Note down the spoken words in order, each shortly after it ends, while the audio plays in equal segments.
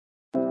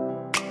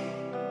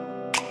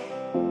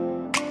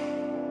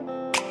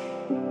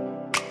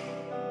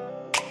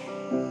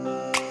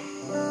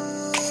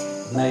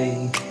नई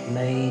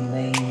नई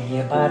नई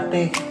ये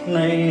बातें,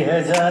 नई है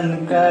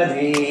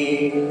जानकारी,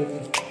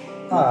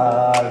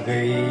 आ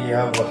गई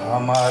अब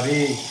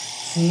हमारी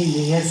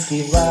सीनियर्स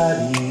की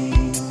बारी।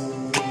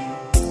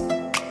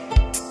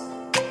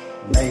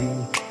 नई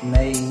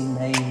नई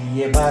नई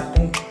ये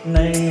बातें,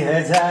 नई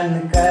है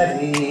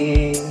जानकारी,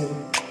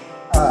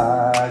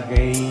 आ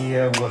गई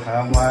अब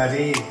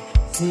हमारी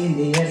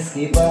सीनियर्स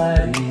की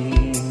बारी।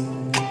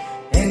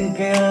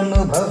 इनके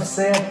अनुभव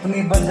से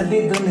अपनी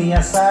बदली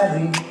दुनिया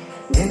सारी,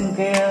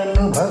 इनके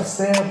अनुभव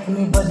से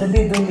अपनी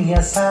बदली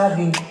दुनिया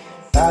सारी।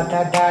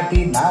 टाटा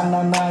टाटी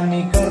नाना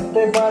नानी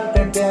करते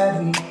बातें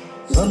प्यारी।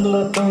 सुन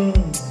लो तुम,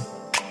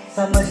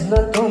 समझ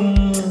लो तुम,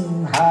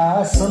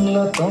 हाँ सुन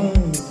लो तुम,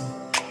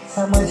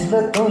 समझ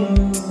लो तुम,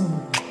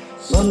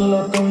 सुन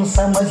लो तुम,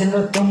 समझ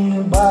लो तुम,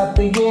 बात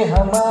ये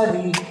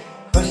हमारी।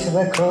 खुश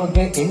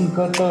रखोगे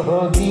इनको तो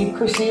होगी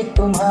खुशी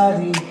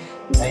तुम्हारी।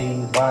 नई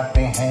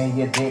बातें हैं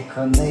ये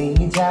देखो,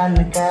 नई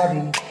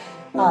जानकारी,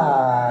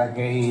 आ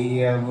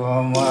गई अब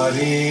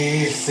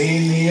हमारी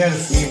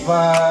सीनियर्स की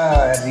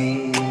बारी।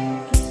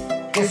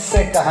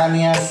 किस्से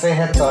कहानियां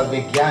सेहत और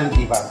विज्ञान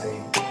की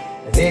बातें,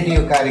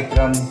 रेडियो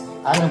कार्यक्रम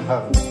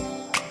अनुभव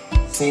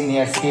में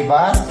सीनियर्स की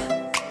बात,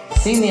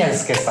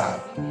 सीनियर्स के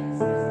साथ।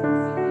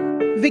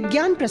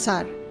 विज्ञान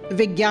प्रसार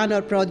विज्ञान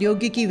और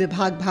प्रौद्योगिकी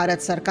विभाग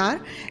भारत सरकार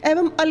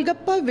एवं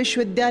अलगप्पा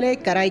विश्वविद्यालय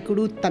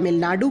कराईकुडू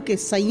तमिलनाडु के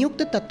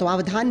संयुक्त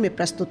तत्वावधान में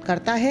प्रस्तुत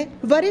करता है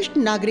वरिष्ठ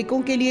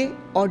नागरिकों के लिए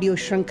ऑडियो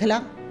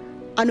श्रृंखला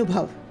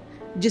अनुभव,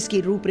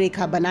 जिसकी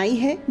रूपरेखा बनाई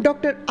है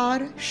डॉक्टर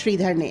आर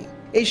श्रीधर ने।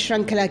 इस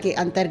श्रृंखला के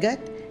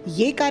अंतर्गत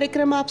ये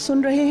कार्यक्रम आप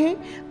सुन रहे हैं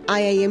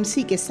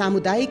IIMC के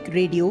सामुदायिक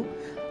रेडियो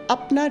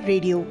अपना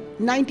रेडियो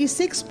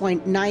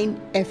 96.9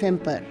 FM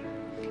पर।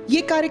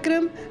 ये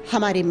कार्यक्रम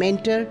हमारे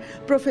mentor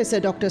professor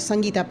doctor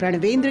Sangeeta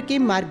Pranavendra के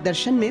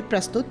मार्गदर्शन में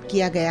प्रस्तुत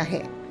किया गया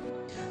है।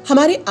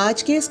 हमारे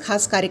आज के इस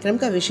खास कार्यक्रम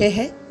का विषय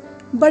है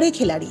बड़े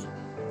खिलाड़ी।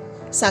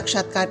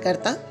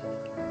 साक्षात्कारकर्ता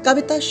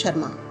कविता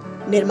शर्मा,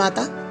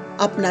 निर्माता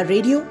अपना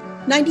रेडियो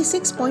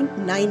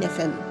 96.9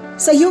 FM।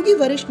 सहयोगी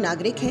वरिष्ठ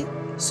नागरिक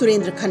हैं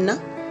सुरेंद्र खन्ना,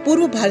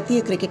 पूर्व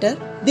भारतीय क्रिकेटर,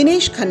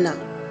 दिनेश खन्ना,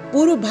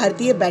 पूर्व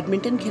भारतीय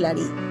बैडमिंटन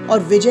खिलाड़ी, और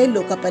विजय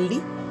लोकापल्ली,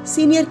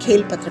 सीनियर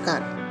खेल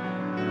पत्रकार।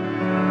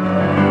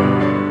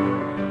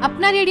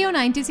 अपना रेडियो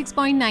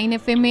 96.9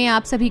 FM में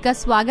आप सभी का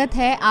स्वागत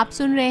है। आप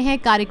सुन रहे हैं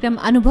कार्यक्रम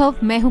अनुभव।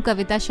 मैं हूं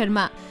कविता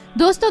शर्मा।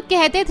 दोस्तों,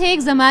 कहते थे एक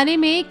जमाने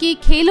में कि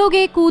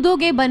खेलोगे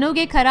कूदोगे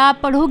बनोगे खराब,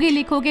 पढ़ोगे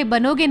लिखोगे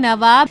बनोगे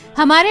नवाब।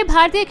 हमारे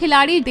भारतीय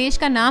खिलाड़ी देश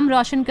का नाम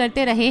रोशन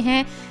करते रहे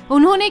हैं।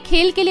 उन्होंने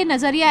खेल के लिए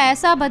नजरिया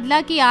ऐसा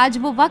बदला कि आज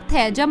वो वक्त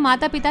है जब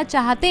माता पिता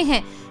चाहते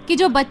हैं कि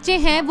जो बच्चे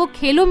हैं वो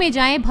खेलों में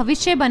जाएं,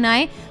 भविष्य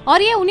बनाएं।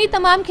 और ये उन्हीं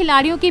तमाम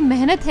खिलाड़ियों की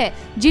मेहनत है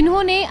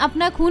जिन्होंने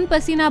अपना खून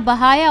पसीना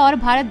बहाया और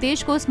भारत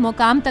देश को उस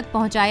मुकाम तक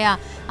पहुंचाया।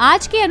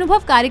 आज के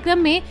अनुभव कार्यक्रम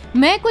में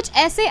मैं कुछ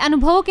ऐसे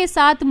अनुभवों के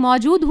साथ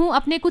मौजूद हूं,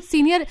 अपने कुछ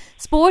सीनियर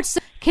स्पोर्ट्स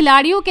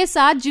खिलाड़ियों के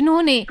साथ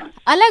जिन्होंने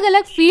अलग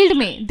अलग फील्ड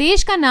में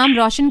देश का नाम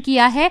रोशन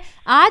किया है।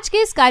 आज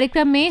के इस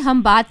कार्यक्रम में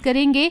हम बात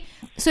करेंगे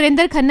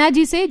सुरेंद्र खन्ना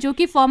जी से, जो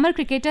कि फॉर्मर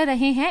क्रिकेटर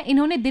रहे हैं।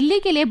 इन्होंने दिल्ली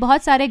के लिए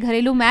बहुत सारे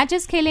घरेलू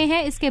मैचेस खेले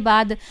हैं। इसके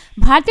बाद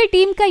भारतीय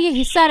टीम का ये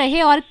हिस्सा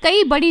रहे और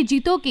कई बड़ी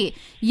जीतों के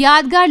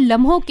यादगार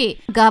लम्हों के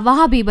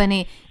गवाह भी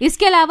बने।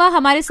 इसके अलावा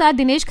हमारे साथ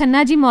दिनेश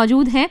खन्ना जी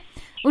मौजूद हैं,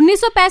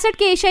 1965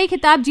 के एशियाई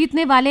खिताब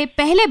जीतने वाले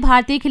पहले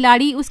भारतीय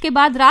खिलाड़ी। उसके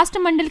बाद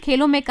राष्ट्रमंडल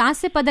खेलों में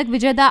कांस्य पदक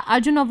विजेता,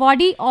 अर्जुन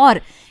अवार्डी,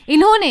 और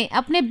इन्होंने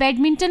अपने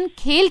बैडमिंटन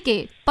खेल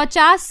के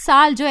 50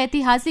 साल जो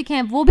ऐतिहासिक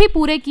हैं वो भी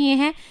पूरे किए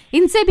हैं।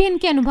 इनसे भी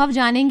इनके अनुभव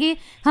जानेंगे।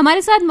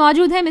 हमारे साथ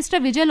मौजूद है मिस्टर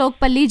विजय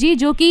लोकपल्ली जी,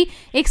 जो कि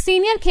एक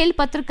सीनियर खेल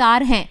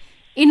पत्रकार हैं।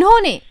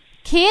 इन्होंने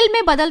खेल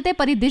में बदलते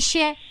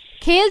परिदृश्य,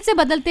 खेल से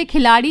बदलते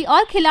खिलाड़ी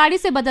और खिलाड़ी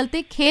से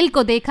बदलते खेल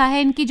को देखा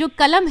है। इनकी जो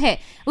कलम है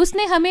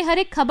उसने हमें हर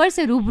एक खबर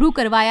से रूबरू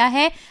करवाया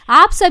है।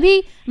 आप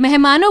सभी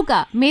मेहमानों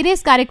का मेरे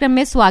इस कार्यक्रम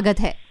में स्वागत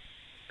है।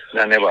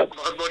 धन्यवाद।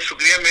 बहुत बहुत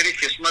शुक्रिया। मेरी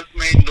किस्मत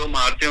में इन दो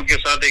महारथियों के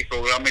साथ एक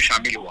प्रोग्राम में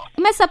शामिल हुआ।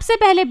 मैं सबसे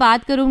पहले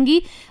बात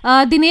करूंगी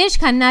दिनेश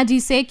खन्ना जी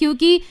से,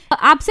 क्योंकि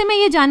आपसे मैं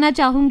ये जानना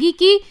चाहूंगी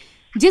कि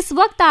जिस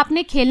वक्त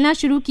आपने खेलना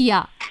शुरू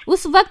किया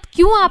उस वक्त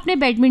क्यों आपने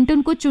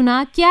बैडमिंटन को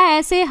चुना? क्या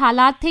ऐसे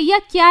हालात थे या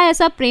क्या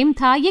ऐसा प्रेम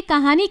था? ये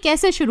कहानी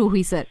कैसे शुरू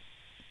हुई सर?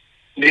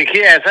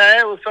 देखिए, ऐसा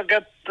है, उस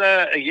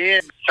वक्त ये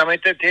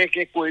समझते थे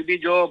कि कोई भी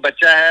जो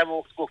बच्चा है वो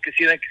उसको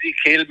किसी न किसी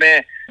खेल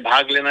में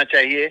भाग लेना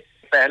चाहिए।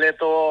 पहले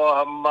तो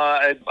हम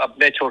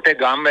अपने छोटे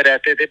गांव में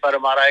रहते थे, पर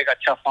हमारा एक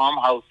अच्छा फार्म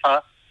हाउस था,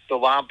 तो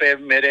वहाँ पे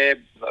मेरे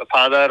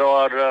फादर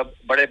और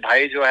बड़े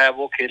भाई जो है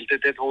वो खेलते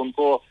थे, तो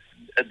उनको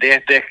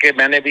देख देख के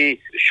मैंने भी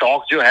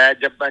शौक जो है,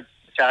 जब मैं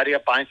 4 या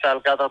 5 साल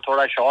का था,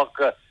 थोड़ा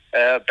शौक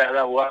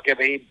पैदा हुआ कि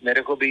भाई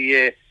मेरे को भी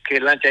ये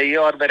खेलना चाहिए।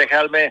 और मेरे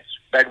ख्याल में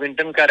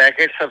बैडमिंटन का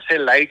रैकेट सबसे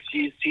लाइट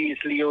चीज थी,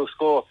 इसलिए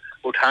उसको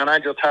उठाना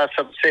जो था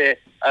सबसे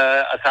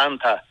आसान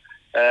था।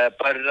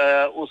 पर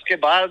उसके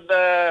बाद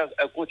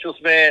कुछ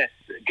उसमें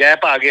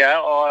गैप आ गया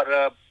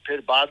और फिर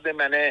बाद में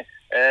मैंने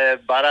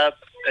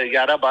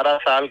 11-12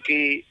 साल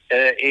की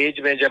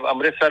एज में जब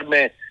अमृतसर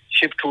में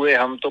शिफ्ट हुए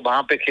हम, तो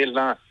वहाँ पे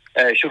खेलना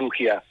शुरू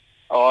किया।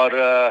 और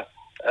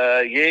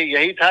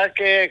यही था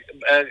कि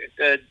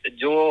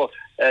जो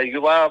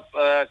युवा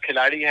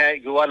खिलाड़ी हैं,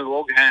 युवा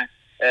लोग हैं,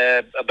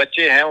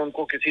 बच्चे हैं,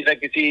 उनको किसी न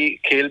किसी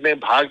खेल में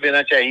भाग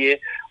लेना चाहिए।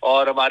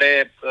 और हमारे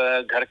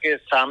घर के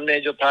सामने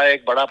जो था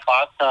एक बड़ा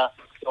पार्क था,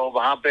 तो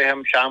वहाँ पे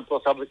हम शाम को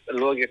सब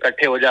लोग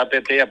इकट्ठे हो जाते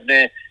थे,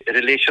 अपने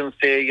रिलेशन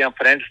से या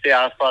फ्रेंड्स से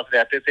आसपास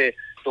रहते थे,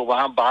 तो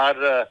वहाँ बाहर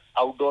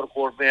आउटडोर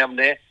कोर्ट में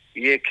हमने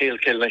ये खेल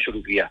खेलना शुरू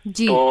किया।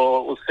 तो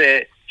उससे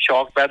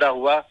शौक पैदा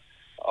हुआ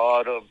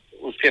और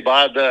उसके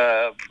बाद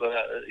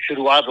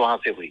शुरुआत वहां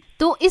से हुई।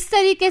 तो इस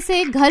तरीके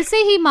से घर से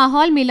ही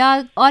माहौल मिला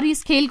और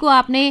इस खेल को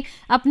आपने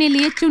अपने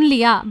लिए चुन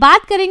लिया।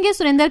 बात करेंगे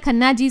सुरेंद्र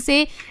खन्ना जी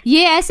से।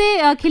 ये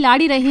ऐसे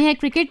खिलाड़ी रहे हैं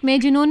क्रिकेट में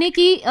जिन्होंने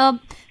की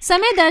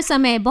समय दर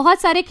समय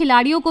बहुत सारे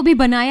खिलाड़ियों को भी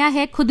बनाया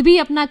है, खुद भी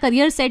अपना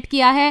करियर सेट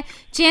किया है,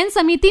 चयन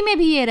समिति में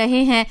भी ये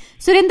रहे हैं।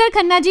 सुरेंद्र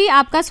खन्ना जी,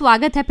 आपका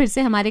स्वागत है फिर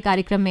से हमारे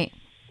कार्यक्रम में।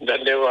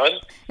 धन्यवाद।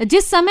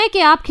 जिस समय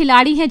के आप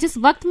खिलाड़ी हैं, जिस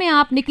वक्त में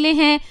आप निकले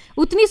हैं,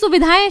 उतनी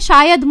सुविधाएं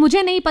शायद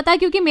मुझे नहीं पता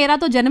क्योंकि मेरा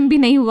तो जन्म भी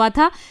नहीं हुआ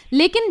था,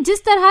 लेकिन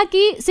जिस तरह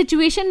की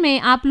सिचुएशन में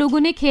आप लोगों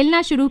ने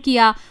खेलना शुरू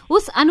किया,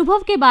 उस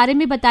अनुभव के बारे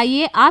में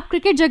बताइए। आप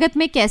क्रिकेट जगत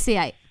में कैसे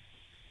आए?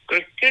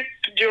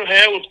 क्रिकेट जो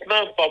है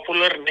उतना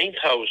पॉपुलर नहीं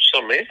था उस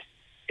समय।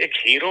 एक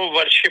हीरो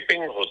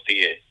वर्शिपिंग होती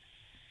है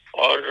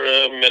और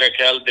मेरा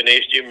ख्याल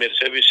दिनेश जी मेरे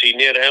से भी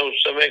सीनियर है।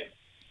 उस समय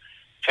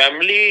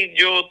फैमिली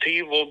जो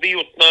थी वो भी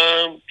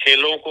उतना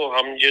खेलों को,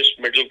 हम जिस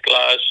middle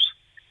class,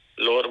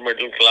 lower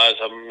middle class,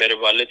 हम मेरे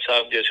वालिद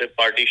साहब जैसे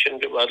पार्टीशन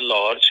के बाद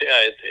लाहौर से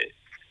आए थे।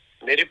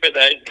 मेरी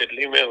पैदाइश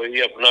दिल्ली में हुई,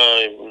 अपना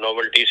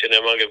नोवेल्टी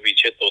सिनेमा के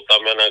पीछे तोता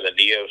मैना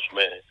गली है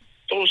उसमें।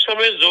 तो उस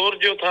समय जोर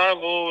जो था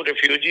वो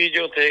रिफ्यूजी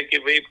जो थे कि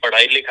भाई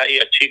पढ़ाई लिखाई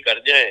अच्छी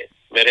कर जाए।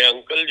 मेरे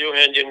अंकल जो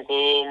हैं, जिनको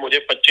मुझे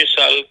 25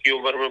 साल की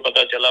उम्र में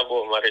पता चला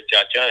वो हमारे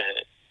चाचा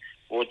हैं,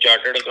 वो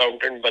चार्टर्ड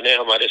अकाउंटेंट बने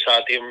हमारे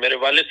साथ ही। मेरे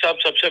वालिद साहब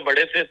सबसे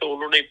बड़े थे तो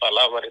उन्होंने ही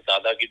पाला। हमारे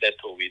दादा की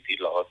डेथ हो गई थी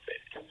लाहौर पे।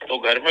 तो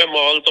घर में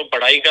माहौल तो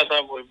पढ़ाई का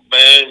था।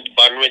 मैं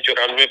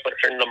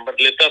 92-94%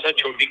 नंबर लेता था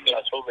छोटी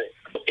क्लासों में।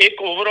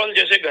 एक ओवरऑल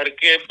जैसे घर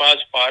के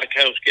पास पार्क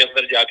है उसके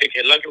अंदर जाके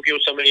खेला, क्योंकि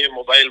उस समय ये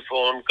मोबाइल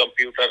फोन,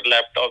 कंप्यूटर,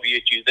 लैपटॉप ये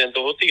चीजें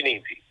तो होती नहीं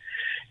थी।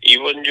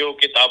 इवन जो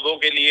किताबों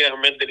के लिए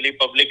हमें दिल्ली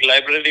पब्लिक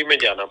लाइब्रेरी में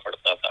जाना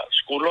पड़ता था।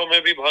 स्कूलों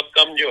में भी बहुत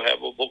कम जो है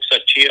वो बुक्स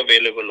अच्छी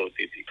अवेलेबल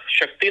होती थी।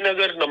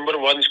 Shaktinagar number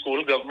 1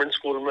 school, government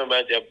school में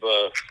मैं जब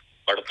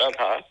पढ़ता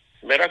था,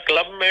 मेरा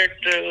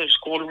क्लबमेट,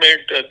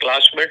 स्कूलमेट,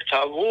 क्लासमेट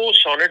था, वो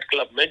सोनेट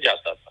क्लब में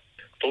जाता था।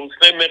 तो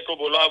उसने मेरे को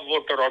बोला, वो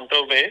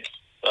टोरंटो में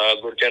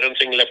Gurcharan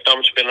Singh left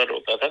arm spinner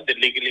होता था,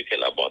 दिल्ली के लिए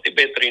खेला, बहुत ही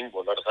बेहतरीन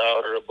बॉलर था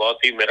और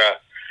बहुत ही मेरा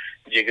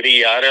जिगरी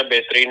यार है,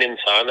 बेहतरीन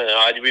इंसान है।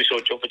 आज भी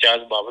सोचो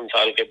 50-52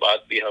 साल के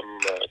बाद भी हम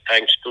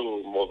थैंक्स टू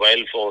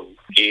मोबाइल फोन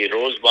की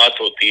रोज बात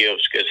होती है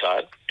उसके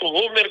साथ। तो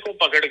वो मेरे को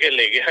पकड़ के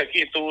ले गया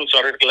कि तू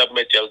सोनेट क्लब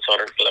में चल,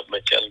 सोनेट क्लब में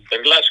चल।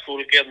 बिरला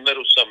स्कूल के अंदर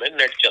उस समय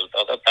नेट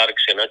चलता था, तारक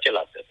सिन्हा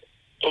चलाते थे।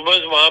 तो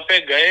बस वहां पे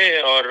गए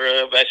और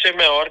वैसे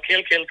मैं और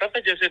खेल खेलता था,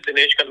 जैसे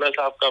दिनेश खन्ना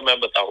साहब का मैं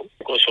बताऊं,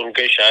 को सुन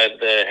के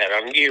शायद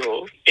हैरानगी हो।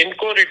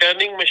 इनको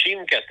रिटर्निंग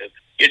मशीन कहते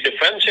थे। ये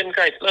डिफेंस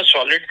इनका इतना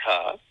सॉलिड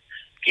था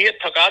कि ये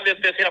थका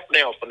देते थे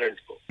अपने ओपोनेंट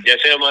को।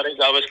 जैसे हमारे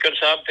गावस्कर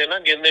साहब थे ना,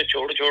 गेंदें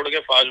छोड़ छोड़ के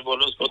फास्ट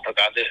बॉलर्स को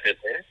थका देते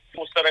थे,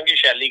 उस तरह की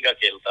शैली का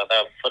खेलता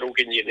था। फरूक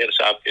इंजीनियर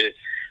साहब के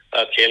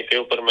खेल के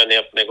ऊपर मैंने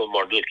अपने को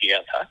मॉडल किया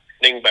था।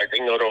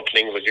 बैटिंग और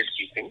ओपनिंग, विकेट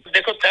कीपिंग,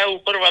 देखो तय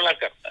ऊपर वाला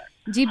करता है।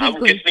 जी, हम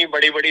कितनी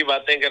बड़ी बड़ी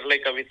बातें कर ले।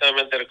 कविता,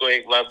 मैं तेरे को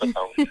एक बात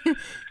बताऊं,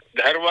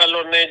 घर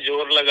वालों ने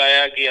जोर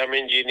लगाया कि हम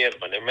इंजीनियर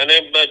बने। मैंने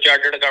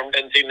चार्टर्ड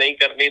अकाउंटेंसी नहीं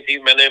करनी थी,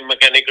 मैंने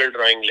मैकेनिकल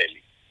ड्राइंग ले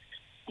ली।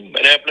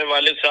 मैंने अपने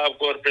वालिद साहब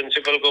को और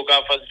प्रिंसिपल को कहा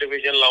फर्स्ट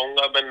डिवीजन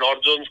लाऊंगा। मैं नॉर्थ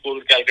जोन स्कूल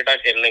कैलकाटा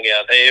खेलने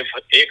गया था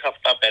एक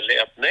हफ्ता पहले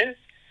अपने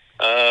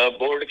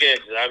बोर्ड के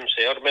एग्जाम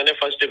से, और मैंने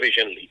फर्स्ट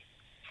डिवीजन ली।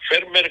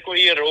 फिर मेरे को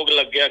ये रोग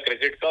लग गया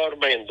क्रिकेट का और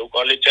मैं हिंदू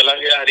कॉलेज चला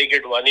गया। हरी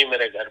गिडवानी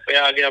मेरे घर पे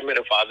आ गया।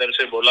 मेरे फादर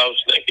से बोला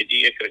उसने कि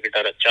जी ये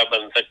क्रिकेटर अच्छा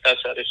बन सकता है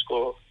सर,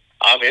 इसको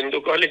आप हिंदू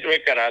कॉलेज में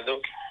करा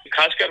दो।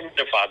 खासकर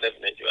मेरे फादर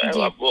ने जो है,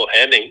 अब वो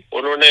है नहीं,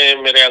 उन्होंने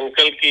मेरे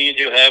अंकल की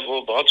जो है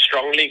वो बहुत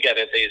स्ट्रांगली कह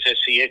रहे थे इसे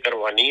सीए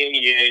करवानी है,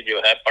 ये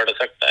जो है पढ़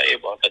सकता है, ये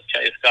बहुत अच्छा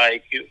है, इसका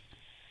आईक्यू।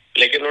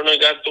 लेकिन उन्होंने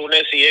कहा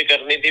तूने सीए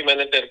करनी थी,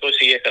 मैंने तेरे को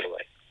सीए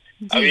करवाई।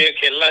 अब ये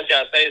खेलना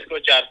चाहता है, इसको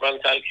 4-5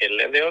 साल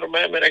खेलने दे। और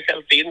मैं, मेरा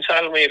ख्याल 3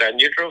 साल में ही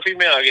रणजी ट्रॉफी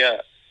में आ गया।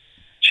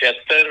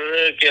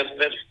 76 के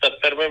अंदर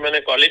 77 में मैंने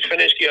कॉलेज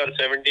फिनिश किया और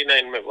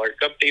 79 में वर्ल्ड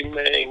कप टीम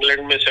में,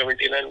 इंग्लैंड में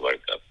 79 वर्ल्ड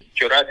कप।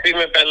 84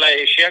 में पहला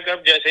एशिया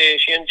कप। जैसे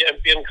एशियन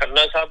चैंपियन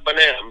खन्ना साहब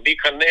बने, हम भी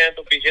खन्ने हैं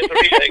तो पीछे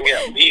थोड़ी जाएंगे,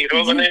 हम भी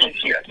हीरो बने।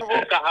 तो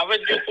वो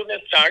कहावत जो तूने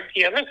स्टार्ट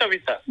किया ना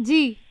कविता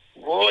जी,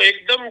 वो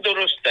एकदम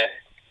दुरुस्त है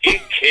कि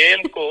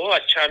खेल को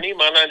अच्छा नहीं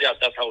माना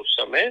जाता था उस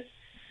समय।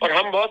 और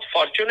हम बहुत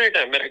फॉर्चुनेट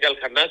हैं, मेरे ख्याल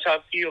खन्ना साहब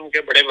की, उनके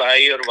बड़े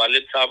भाई और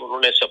वालिद साहब,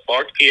 उन्होंने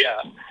सपोर्ट किया।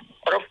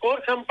 और ऑफ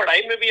कोर्स हम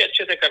पढ़ाई में भी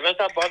अच्छे से करना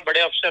था। बहुत बड़े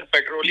अफसर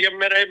पेट्रोलियम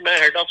में रहे, मैं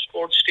head of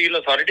sports steel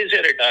authority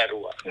से रिटायर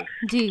हुआ।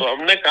 तो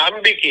हमने काम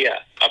भी किया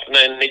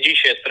अपना निजी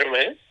क्षेत्र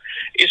में।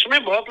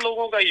 इसमें बहुत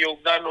लोगों का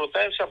योगदान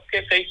होता है,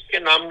 सबके कई के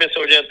नाम में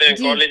सो जाते हैं।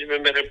 कॉलेज में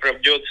मेरे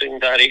प्रभजोत सिंह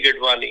था, हरी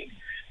गिडवानी,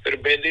 फिर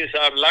बेदी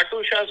साहब,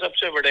 लाटू शाह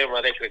सबसे बड़े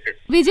हमारे क्रिकेट।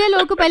 विजय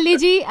लोकपल्ली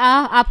जी,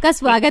 आपका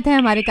स्वागत है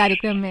हमारे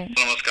कार्यक्रम में।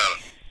 नमस्कार।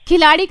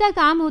 खिलाड़ी का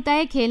काम होता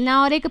है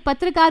खेलना और एक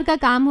पत्रकार का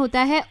काम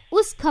होता है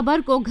उस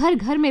खबर को घर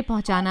घर में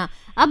पहुंचाना।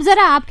 अब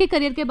जरा आपके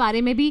करियर के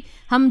बारे में भी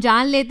हम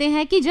जान लेते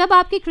हैं कि जब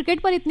आपकी क्रिकेट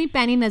पर इतनी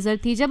पैनी नजर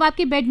थी, जब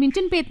आपकी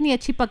बैडमिंटन पे इतनी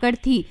अच्छी पकड़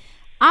थी,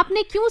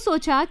 आपने क्यों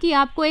सोचा कि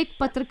आपको एक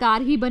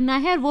पत्रकार ही बनना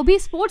है और वो भी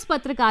स्पोर्ट्स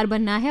पत्रकार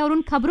बनना है और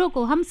उन खबरों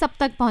को हम सब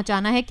तक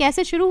पहुंचाना है?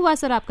 कैसे शुरू हुआ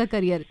सर आपका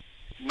करियर?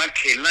 मैं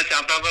खेलना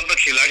चाहता था पर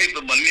खिलाड़ी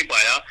तो बन नहीं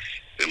पाया।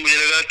 फिर मुझे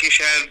लगा कि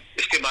शायद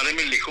इसके बारे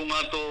में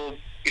लिखूंगा तो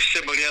इससे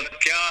बढ़िया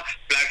क्या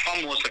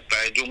प्लेटफॉर्म हो सकता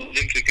है जो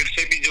मुझे क्रिकेट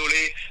से भी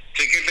जोड़े,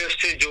 क्रिकेटर्स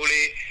से जोड़े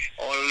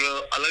और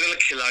अलग अलग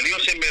खिलाड़ियों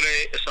से मेरे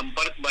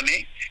संपर्क बने।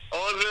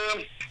 और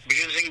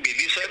विजय सिंह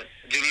बेदी सर,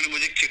 जिन्होंने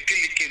मुझे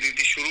चिट्ठी लिख के दी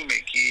थी शुरू में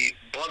कि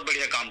बहुत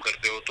बढ़िया काम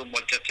करते हो, तुम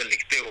बहुत अच्छा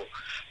लिखते हो,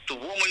 तो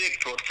वो मुझे एक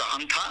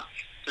प्रोत्साहन था।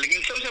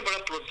 लेकिन सबसे बड़ा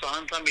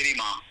प्रोत्साहन था मेरी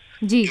माँ,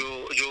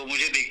 जो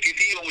मुझे देखती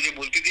थी, वो मुझे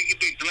बोलती थी कि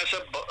तू इतना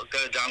सब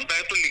जानता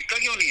है तो लिखता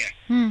क्यों नहीं है।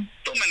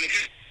 तो मैंने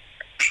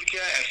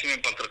क्या ऐसे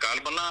में पत्रकार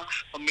बना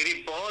और मेरी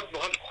बहुत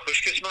बहुत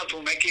खुशकिस्मत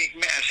हूँ मैं कि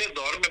मैं ऐसे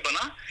दौर में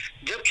बना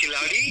जब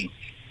खिलाड़ी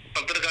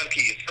पत्रकार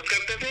की इज्जत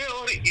करते थे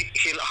और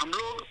हम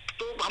लोग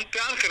तो हम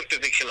प्यार करते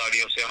थे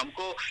खिलाड़ियों से।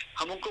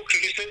 हम उनको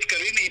क्रिटिसाइज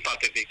कर ही नहीं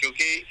पाते थे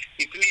क्योंकि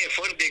इतनी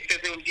एफर्ट देखते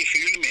थे उनकी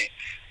फील्ड में।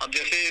 अब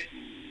जैसे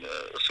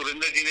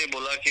सुरेंद्र जी ने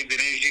बोला कि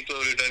दिनेश जी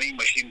तो रिटर्निंग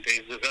मशीन थे,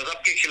 गजब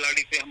के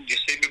खिलाड़ी थे, हम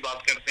जिससे भी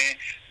बात करते हैं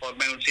और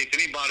मैं उनसे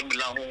इतनी बार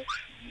मिला हूँ,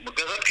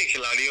 गजब के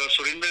खिलाड़ी। और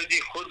सुरेंद्र जी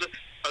खुद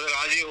अगर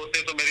आज ही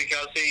होते तो मेरे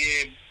ख्याल से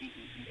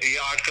ये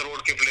 8 करोड़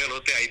के प्लेयर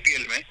होते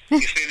आईपीएल में,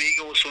 इसलिए नहीं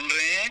कि वो सुन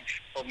रहे हैं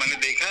और मैंने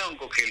देखा है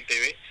उनको खेलते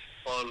हुए।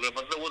 और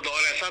मतलब वो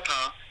दौर ऐसा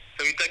था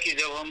कविता की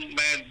जब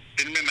मैं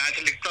दिन में मैच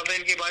लिखता था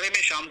इनके बारे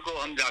में, शाम को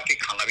हम जाके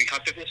खाना भी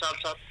खाते थे साथ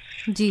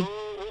साथ जी। तो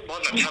वो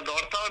बहुत अच्छा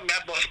दौर था और मैं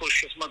बहुत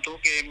खुशकिस्मत हूँ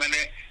कि मैंने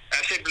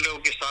ऐसे लोगों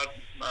के साथ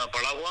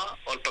बड़ा हुआ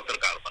और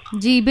पत्रकार बना।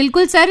 जी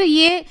बिल्कुल सर,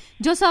 ये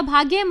जो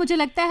सौभाग्य है मुझे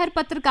लगता है हर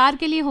पत्रकार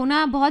के लिए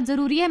होना बहुत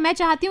जरूरी है। मैं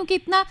चाहती हूँ कि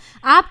इतना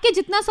आपके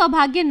जितना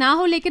सौभाग्य ना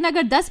हो, लेकिन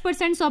अगर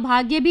 10%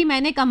 सौभाग्य भी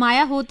मैंने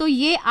कमाया हो तो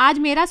ये आज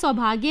मेरा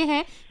सौभाग्य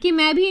है कि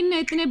मैं भी इन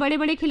इतने बड़े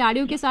बड़े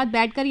खिलाड़ियों के साथ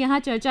बैठकर यहाँ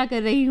चर्चा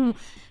कर रही हूँ।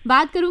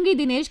 बात करूंगी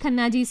दिनेश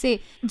खन्ना जी से।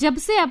 जब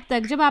से अब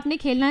तक जब आपने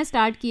खेलना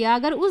स्टार्ट किया,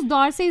 अगर उस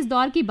दौर से इस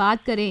दौर की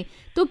बात करें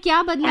तो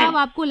क्या बदलाव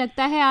आपको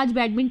लगता है आज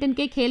बैडमिंटन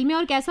के खेल में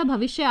और कैसा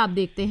भविष्य आप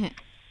देखते हैं?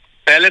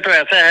 पहले तो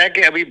ऐसा है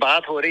कि अभी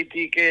बात हो रही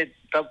थी कि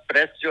तब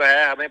प्रेस जो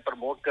है हमें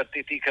प्रमोट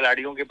करती थी,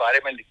 खिलाड़ियों के बारे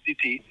में लिखती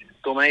थी,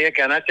 तो मैं ये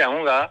कहना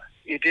चाहूंगा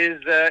it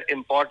is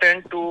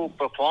important to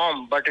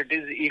perform but it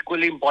is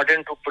equally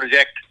important to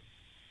project.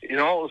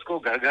 उसको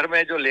घर घर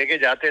में जो लेके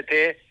जाते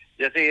थे,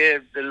 जैसे ये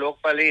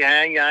लोकपाली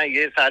हैं या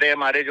ये सारे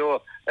हमारे जो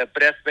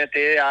प्रेस में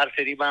थे, आर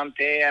श्रीमान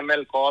थे,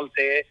 एमएल कॉल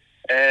थे,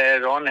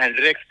 रॉन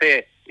हेंड्रिक्स थे,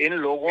 इन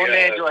लोगों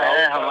ने जो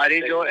है हमारी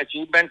जो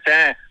अचीवमेंट्स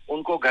हैं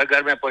उनको घर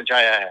घर में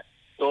पहुंचाया है।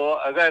 तो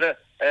अगर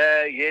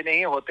ये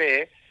नहीं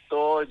होते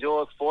तो जो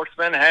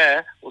स्पोर्ट्समैन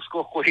है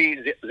उसको कोई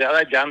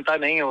ज्यादा जानता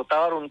नहीं होता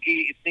और उनकी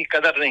इतनी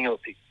कदर नहीं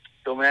होती।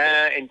 तो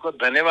मैं इनको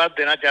धन्यवाद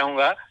देना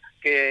चाहूंगा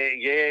कि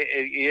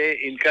ये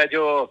इनका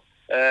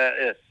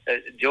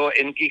जो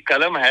इनकी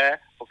कलम है,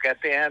 वो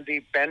कहते हैं the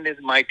pen is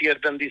mightier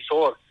than the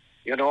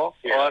sword,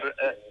 और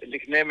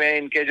लिखने में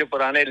इनके जो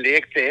पुराने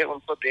लेख थे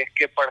उनको देख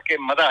के पढ़ के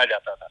मजा आ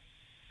जाता था।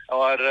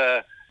 और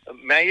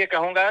मैं ये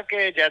कहूंगा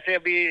कि जैसे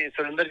अभी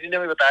सुरेंद्र जी ने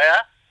भी बताया,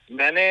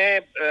 मैंने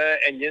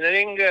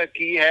इंजीनियरिंग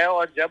की है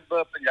और जब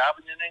पंजाब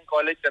इंजीनियरिंग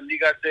कॉलेज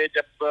चंडीगढ़ से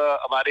जब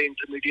हमारे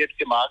इंटरमीडिएट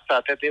के मार्क्स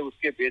आते थे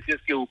उसके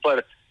बेसिस के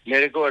ऊपर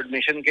मेरे को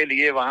एडमिशन के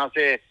लिए वहां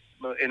से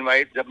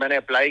जब मैंने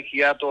अप्लाई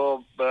किया तो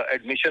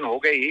एडमिशन हो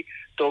गई।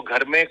 तो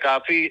घर में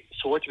काफी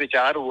सोच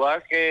विचार हुआ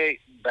कि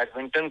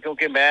बैडमिंटन,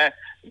 क्योंकि मैं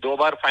 2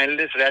 बार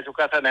फाइनलिस्ट रह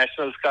चुका था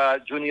नेशनल्स का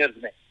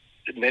जूनियर्स में,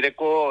 मेरे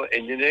को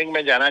इंजीनियरिंग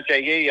में जाना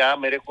चाहिए या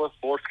मेरे को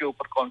स्पोर्ट्स के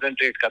ऊपर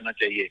कंसंट्रेट करना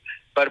चाहिए।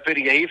 पर फिर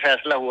यही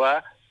फैसला हुआ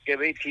कि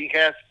भाई ठीक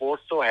है,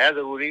 स्पोर्ट्स तो है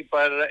जरूरी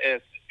पर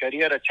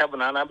करियर अच्छा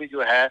बनाना भी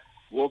जो है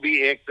वो भी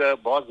एक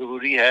बहुत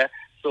जरूरी है।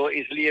 तो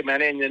इसलिए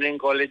मैंने इंजीनियरिंग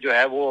कॉलेज जो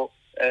है वो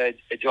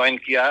ज्वाइन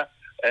किया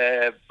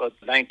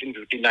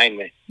 1959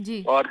 में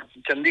जी। और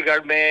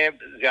चंडीगढ़ में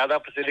ज्यादा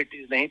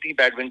फैसिलिटीज नहीं थी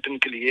बैडमिंटन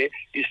के लिए,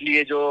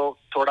 इसलिए जो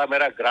थोड़ा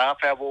मेरा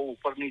ग्राफ है वो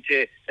ऊपर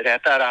नीचे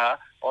रहता रहा।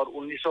 और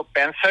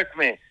 1965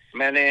 में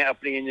मैंने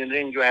अपनी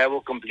इंजीनियरिंग जो है वो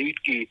कंप्लीट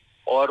की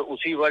और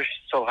उसी वर्ष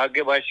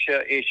सौभाग्यवश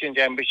एशियन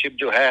चैंपियनशिप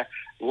जो है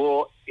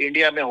वो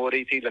इंडिया में हो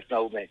रही थी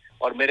लखनऊ में,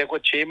 और मेरे को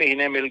 6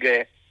 महीने मिल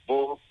गए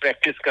वो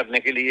प्रैक्टिस करने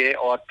के लिए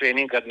और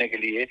ट्रेनिंग करने के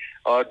लिए,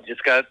 और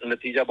जिसका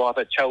नतीजा बहुत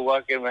अच्छा हुआ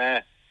कि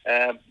मैं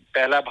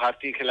पहला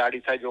भारतीय खिलाड़ी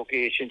था जो कि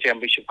एशियन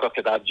चैंपियनशिप का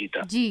खिताब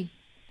जीता।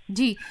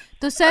 जी।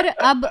 तो सर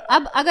अब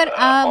अगर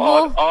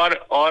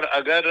और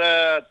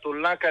अगर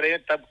तुलना करें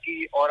तब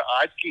की और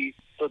आज की,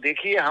 तो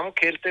देखिए हम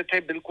खेलते थे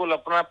बिल्कुल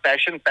अपना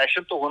पैशन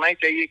तो होना ही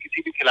चाहिए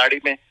किसी भी खिलाड़ी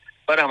में,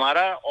 पर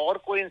हमारा और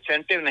कोई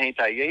इंसेंटिव नहीं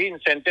था। यही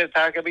इंसेंटिव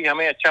था कि भाई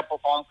हमें अच्छा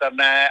परफॉर्म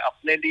करना है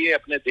अपने लिए,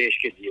 अपने देश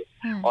के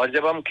लिए। और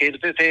जब हम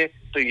खेलते थे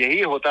तो यही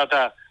होता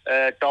था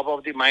टॉप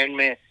ऑफ द माइंड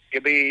में कि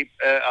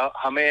भाई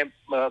हमें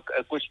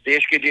कुछ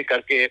देश के लिए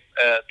करके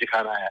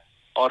दिखाना है।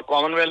 और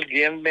कॉमनवेल्थ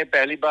गेम में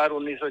पहली बार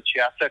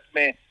 1966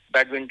 में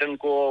बैडमिंटन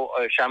को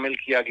शामिल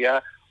किया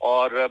गया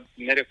और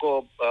मेरे को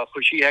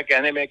खुशी है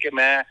कहने में कि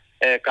मैं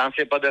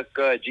कांस्य पदक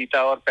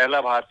जीता और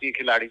पहला भारतीय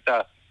खिलाड़ी था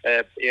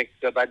एक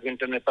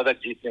बैडमिंटन में पदक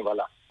जीतने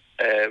वाला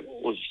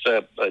उस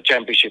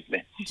चैंपियनशिप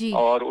में।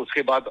 और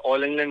उसके बाद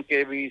ऑल इंग्लैंड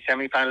के भी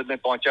सेमीफाइनल में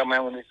पहुंचा मैं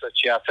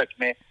 1966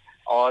 में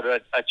और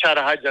अच्छा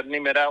रहा जर्नी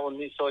मेरा।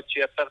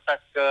 1976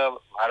 तक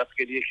भारत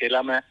के लिए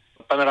खेला मैं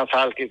 15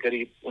 साल के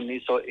करीब,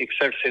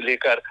 1961 से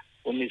लेकर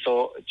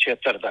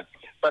 1976 तक।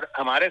 पर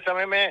हमारे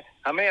समय में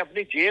हमें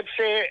अपनी जेब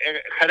से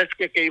खर्च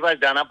के कई बार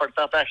जाना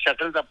पड़ता था,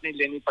 शटल्स अपनी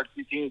लेनी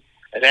पड़ती थी,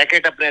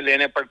 रैकेट अपने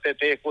लेने पड़ते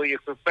थे, कोई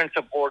इक्विपमेंट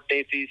सपोर्ट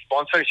नहीं थी,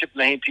 स्पॉन्सरशिप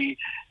नहीं थी,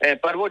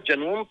 पर वो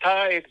जुनून था,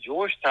 एक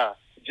जोश था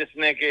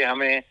जिसने कि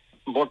हमें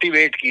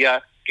मोटिवेट किया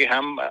कि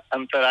हम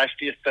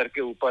अंतर्राष्ट्रीय स्तर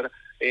के ऊपर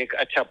एक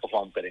अच्छा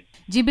परफॉर्म करें।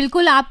 जी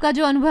बिल्कुल, आपका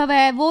जो अनुभव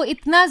है वो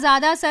इतना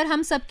ज्यादा सर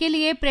हम सबके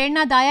लिए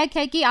प्रेरणादायक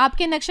है कि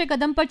आपके नक्शे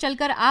कदम पर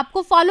चलकर,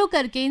 आपको फॉलो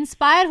करके,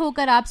 इंस्पायर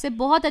होकर आपसे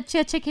बहुत अच्छे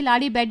अच्छे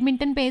खिलाड़ी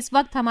बैडमिंटन पे इस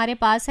वक्त हमारे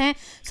पास हैं।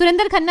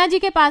 सुरेंद्र खन्ना जी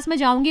के पास मैं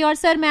जाऊंगी और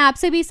सर मैं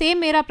आपसे भी सेम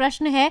मेरा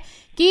प्रश्न है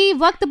कि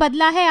वक्त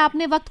बदला है,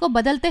 आपने वक्त को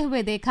बदलते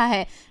हुए देखा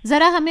है,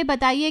 जरा हमें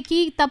बताइए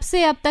कि तब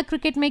से अब तक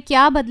क्रिकेट में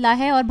क्या बदला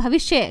है और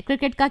भविष्य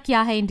क्रिकेट का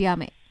क्या है इंडिया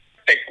में?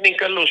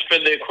 टेक्निकल उस पे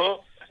देखो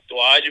तो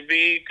आज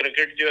भी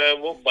क्रिकेट जो है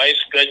वो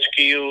 22 गज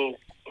की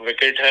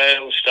विकेट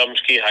है,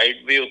 स्टंप्स की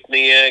हाइट भी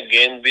उतनी है,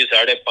 गेंद भी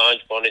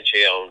 5.5 पौने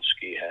 6 आउंस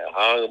की है।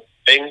 हाँ,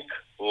 पिंक,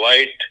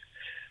 व्हाइट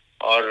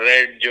और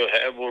रेड जो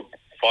है वो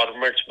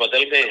फॉर्मेट्स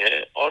बदल गए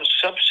हैं और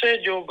सबसे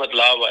जो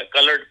बदलाव है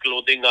कलर्ड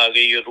क्लोथिंग आ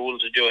गई है।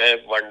 रूल्स जो है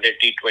वनडे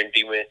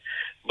T20 में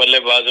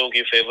बल्लेबाजों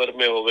की फेवर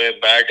में हो गए,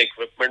 बैट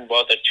इक्विपमेंट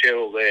बहुत अच्छे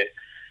हो गए,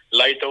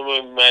 लाइटों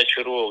में मैच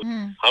शुरू हो गए।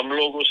 हम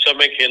लोग उस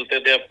समय खेलते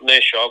थे अपने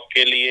शौक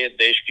के लिए,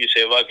 देश की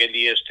सेवा के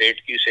लिए, स्टेट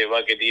की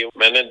सेवा के लिए।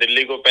 मैंने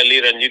दिल्ली को पहली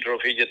रणजी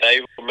ट्रॉफी जिताई।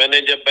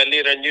 मैंने जब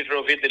पहली रणजी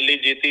ट्रॉफी दिल्ली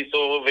जीती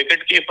तो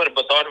विकेट कीपर,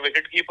 बतौर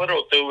विकेट कीपर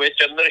होते हुए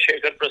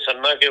चंद्रशेखर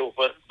प्रसन्ना के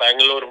ऊपर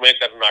बैंगलोर में,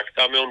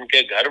 कर्नाटका में,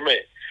 उनके घर में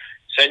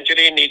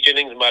सेंचुरी इन ईच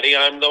इनिंग्स मारी।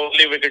 I am the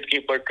only wicket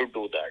keeper to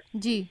do that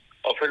जी।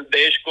 और फिर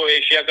देश को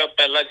एशिया कप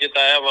पहला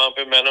जिताया, वहां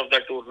पे मैन ऑफ द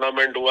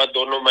टूर्नामेंट हुआ,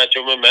 दोनों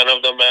मैचों में man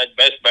of the match,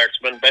 best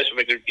batsman, best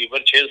wicket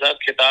keeper, 6-7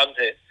 खिताब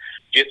थे।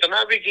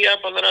 जितना भी किया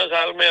 15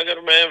 साल में, अगर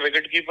मैं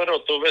विकेट कीपर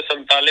होते हुए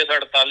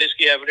 47-48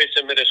 की एवरेज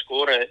से मेरे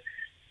स्कोर हैं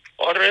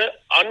और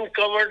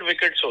अनकवर्ड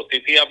विकेट्स होती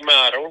थी। अब मैं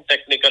आ रहा हूँ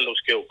टेक्निकल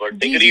उसके ऊपर,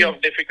 डिग्री ऑफ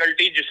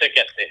डिफिकल्टी जिसे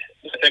कहते हैं।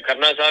 जैसे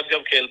खन्ना साहब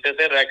जब खेलते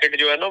थे, रैकेट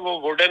जो है ना वो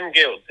वुडन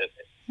के होते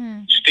थे,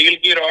 स्टील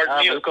की रॉड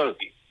नहीं होती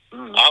थी।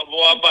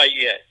 वो अब आई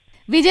है।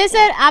 विजय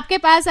सर, आपके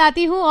पास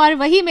आती हूँ और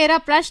वही मेरा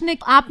प्रश्न,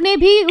 आपने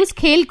भी उस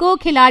खेल को,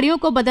 खिलाड़ियों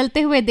को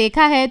बदलते हुए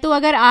देखा है, तो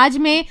अगर आज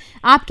में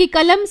आपकी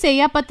कलम से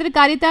या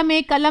पत्रकारिता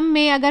में, कलम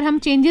में अगर हम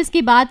चेंजेस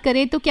की बात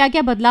करें तो क्या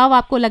क्या बदलाव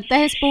आपको लगता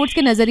है स्पोर्ट्स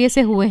के नजरिए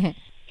से हुए हैं?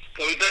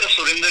 कविता,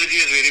 सुरेंद्र जी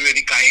is very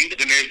very kind,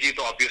 Dinesh ji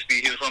तो obviously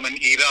he is from an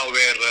era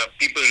where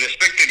people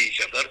respected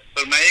each other.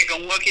 पर मैं ये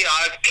कहूंगा कि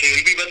आज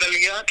खेल भी बदल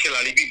गया,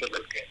 खिलाड़ी भी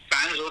बदल गए।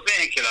 फैंस होते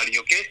हैं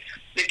खिलाड़ियों के,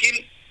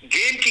 लेकिन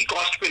गेम की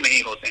कॉस्ट पे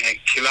नहीं होते हैं।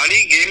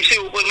 खिलाड़ी गेम से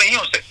ऊपर नहीं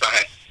हो सकता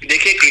है।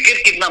 देखिए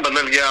क्रिकेट कितना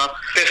बदल गया,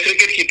 टेस्ट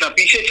क्रिकेट कितना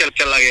पीछे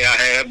चला गया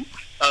है।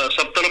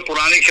 सब तरफ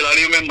पुराने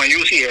खिलाड़ियों में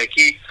मायूसी है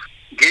कि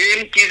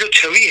गेम की जो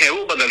छवि है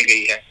वो बदल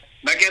गई है।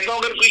 मैं कहता हूँ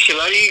अगर कोई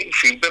खिलाड़ी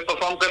फील्ड पे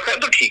परफॉर्म करता है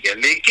तो ठीक है,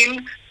 लेकिन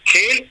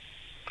खेल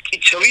की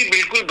छवि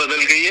बिल्कुल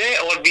बदल गई है।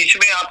 और बीच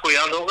में आपको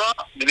याद होगा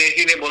दिनेश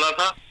जी ने बोला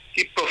था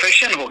कि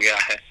प्रोफेशन हो गया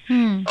है।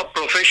 और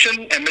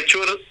प्रोफेशन,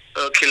 एमेच्योर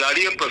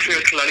खिलाड़ी और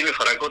प्रोफेशनल खिलाड़ी में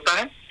फर्क होता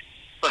है।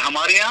 पर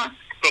हमारे यहाँ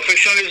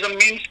प्रोफेशनलिज्म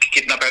मीन्स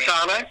कितना पैसा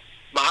आ रहा है।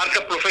 बाहर का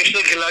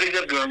प्रोफेशनल खिलाड़ी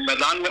जब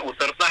मैदान में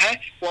उतरता है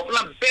वो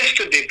अपना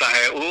बेस्ट देता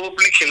है, वो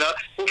अपने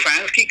वो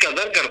फैंस की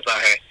कदर करता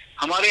है।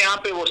 हमारे यहाँ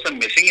पे वो सब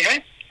मिसिंग है।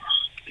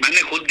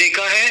 मैंने खुद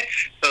देखा है,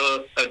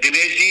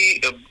 दिनेश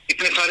जी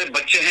इतने सारे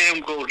बच्चे हैं,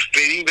 उनको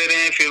ट्रेनिंग दे रहे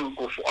हैं, फिर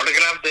उनको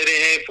ऑटोग्राफ दे रहे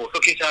हैं, फोटो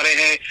खिंचा रहे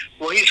हैं।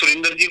 वही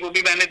सुरेंद्र जी को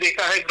भी मैंने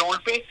देखा है ग्राउंड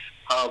पे,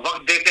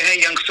 वक्त देते हैं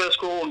यंगस्टर्स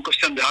को, उनको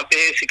समझाते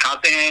हैं,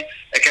 सिखाते हैं,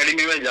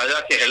 एकेडमी में जा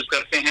के हेल्प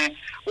करते हैं।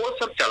 वो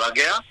सब चला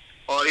गया।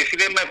 और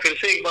इसलिए मैं फिर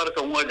से एक बार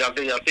कहूंगा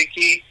जाते जाते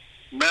कि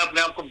मैं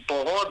अपने आप को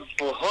बहुत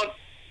बहुत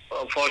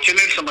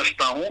फॉर्चुनेट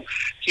समझता हूँ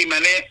कि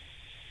मैंने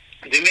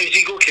दिनेश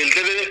जी को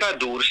खेलते हुए देखा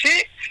दूर से,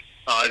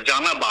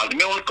 जाना बाद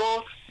में उनको,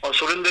 और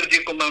सुरेंद्र जी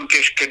को मैं उनके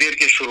करियर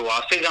की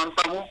शुरुआत से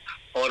जानता हूँ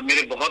और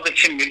मेरे बहुत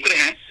अच्छे मित्र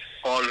हैं।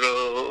 और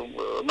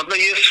मतलब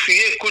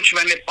ये कुछ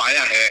मैंने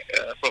पाया है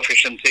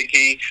प्रोफेशन से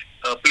कि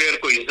प्लेयर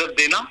को इज्जत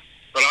देना,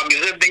 और आप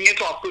इज्जत देंगे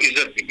तो आपको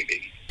इज्जत भी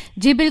मिलेगी।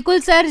 जी बिल्कुल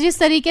सर, जिस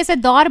तरीके से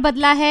दौर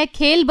बदला है,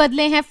 खेल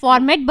बदले हैं,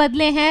 फॉर्मेट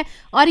बदले हैं,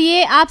 और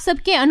ये आप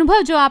सबके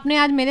अनुभव जो आपने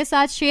आज मेरे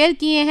साथ शेयर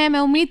किए हैं, मैं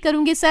उम्मीद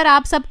करूंगी सर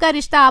आप सबका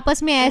रिश्ता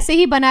आपस में ऐसे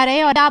ही बना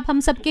रहे और आप हम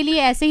सबके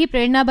लिए ऐसे ही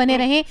प्रेरणा बने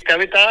रहे।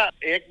 कविता,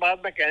 एक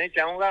बात मैं कहनी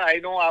चाहूंगा, आई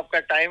नो आपका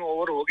टाइम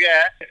ओवर हो गया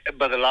है।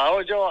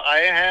 बदलाव जो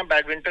आए हैं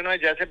बैडमिंटन में,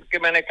 जैसे कि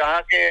मैंने कहा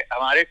कि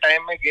हमारे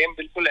टाइम में गेम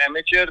बिल्कुल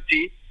एमेच्योर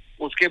थी,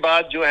 उसके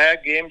बाद जो है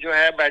गेम जो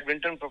है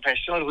बैडमिंटन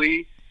प्रोफेशनल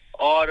हुई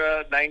और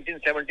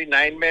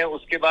 1979 में,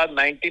 उसके बाद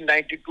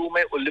 1992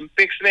 में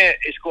ओलंपिक्स में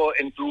इसको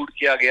इंक्लूड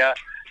किया गया,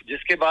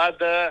 जिसके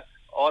बाद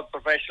और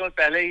प्रोफेशनल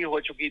पहले ही हो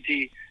चुकी थी,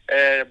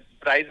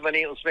 प्राइज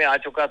मनी उसमें आ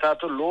चुका था।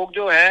 तो लोग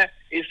जो है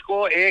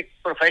इसको एक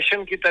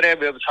प्रोफेशन की तरह,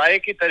 व्यवसाय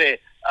की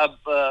तरह अब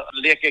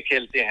लेके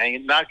खेलते हैं,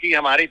 ना कि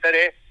हमारी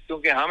तरह,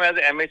 क्योंकि हम एज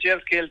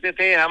एमेचर्स खेलते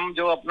थे। हम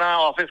जो अपना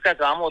ऑफिस का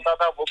काम होता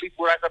था वो भी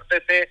पूरा करते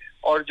थे,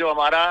 और जो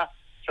हमारा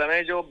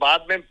समय जो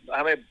बाद में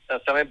हमें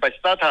समय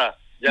बचता था,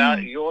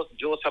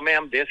 जो समय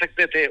हम दे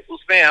सकते थे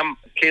उसमें हम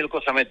खेल को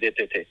समय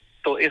देते थे।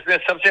 तो इसमें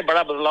सबसे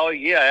बड़ा बदलाव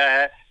ये आया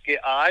है कि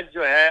आज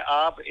जो है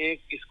आप एक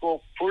इसको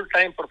फुल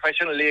टाइम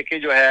प्रोफेशन लेके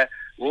जो है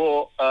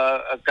वो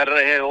कर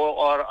रहे हो,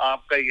 और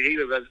आपका यही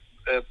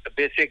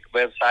बेसिक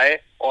व्यवसाय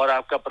और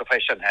आपका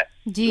प्रोफेशन है,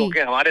 जो कि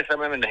हमारे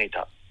समय में नहीं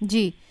था।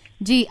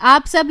 जी,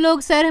 आप सब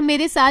लोग सर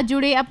मेरे साथ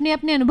जुड़े, अपने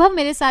अपने अनुभव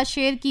मेरे साथ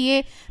शेयर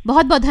किए,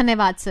 बहुत बहुत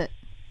धन्यवाद सर।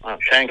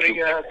 Thank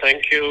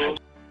you.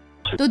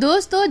 तो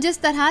दोस्तों,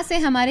 जिस तरह से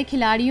हमारे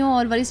खिलाड़ियों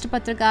और वरिष्ठ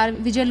पत्रकार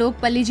विजय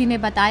लोकपल्ली जी ने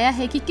बताया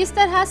है कि किस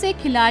तरह से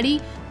खिलाड़ी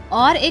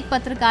और एक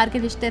पत्रकार के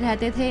रिश्ते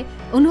रहते थे,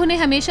 उन्होंने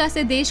हमेशा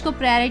से देश को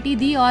प्रायोरिटी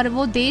दी और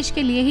वो देश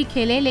के लिए ही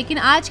खेले। लेकिन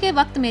आज के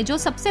वक्त में जो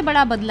सबसे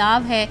बड़ा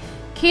बदलाव है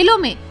खेलों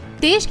में,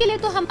 देश के लिए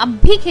तो हम अब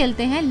भी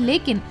खेलते हैं,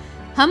 लेकिन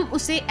हम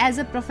उसे एज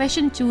अ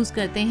प्रोफेशन चूज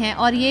करते हैं।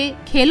 और ये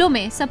खेलों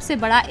में सबसे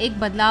बड़ा एक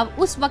बदलाव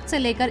उस वक्त से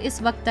लेकर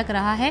इस वक्त तक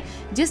रहा है,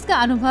 जिसका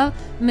अनुभव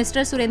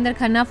mister Surendra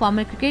Khanna,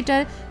 former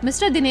cricketer,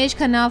 mister Dinesh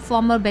Khanna,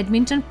 former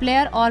badminton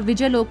player, और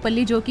विजय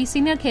लोकपल्ली जो कि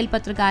सीनियर खेल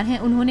पत्रकार हैं,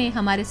 उन्होंने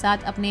हमारे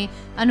साथ अपने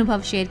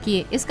अनुभव शेयर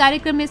किए। इस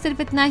कार्यक्रम में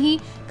सिर्फ इतना ही।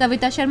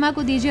 कविता शर्मा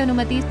को दीजिए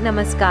अनुमति।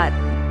 नमस्कार।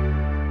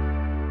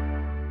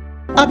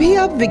 अभी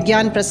आप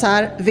विज्ञान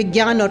प्रसार,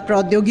 विज्ञान और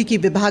प्रौद्योगिकी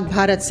विभाग,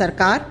 भारत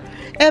सरकार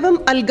एवं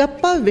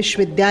अलगप्पा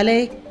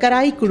विश्वविद्यालय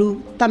कराईकुड़ू,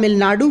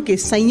 तमिलनाडु के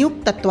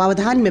संयुक्त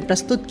तत्वावधान में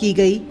प्रस्तुत की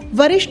गई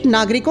वरिष्ठ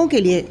नागरिकों के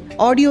लिए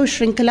ऑडियो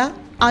श्रृंखला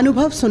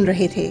अनुभव सुन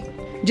रहे थे,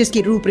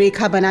 जिसकी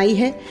रूपरेखा बनाई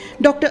है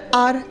डॉक्टर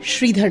आर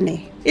श्रीधर ने।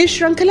 इस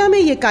श्रृंखला में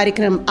ये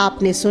कार्यक्रम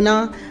आपने सुना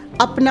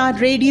अपना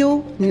रेडियो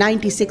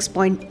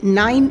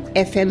 96.9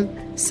 FM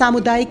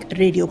सामुदायिक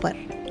रेडियो पर।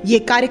 ये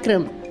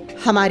कार्यक्रम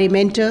हमारे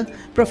mentor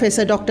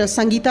professor doctor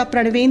Sangeeta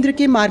Pranavendra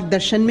के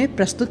मार्गदर्शन में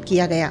प्रस्तुत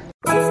किया गया।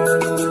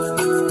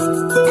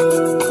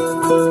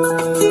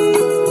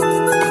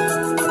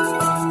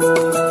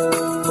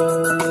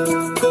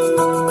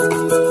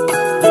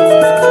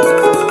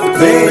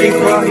 मेरी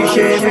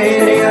ख्वाहिशें,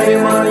 मेरे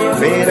अरमान,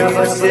 मेरा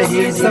बस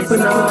यही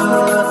सपना,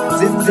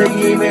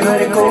 जिंदगी में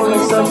हर कोई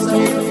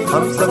समझे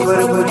हम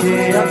सफर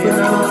मुझे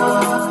अपना,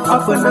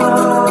 अपना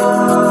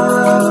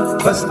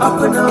बस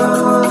अपना।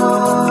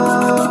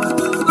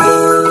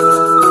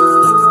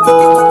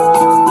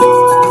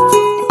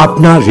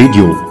 अपना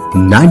रेडियो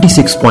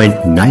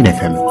 96.9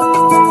 FM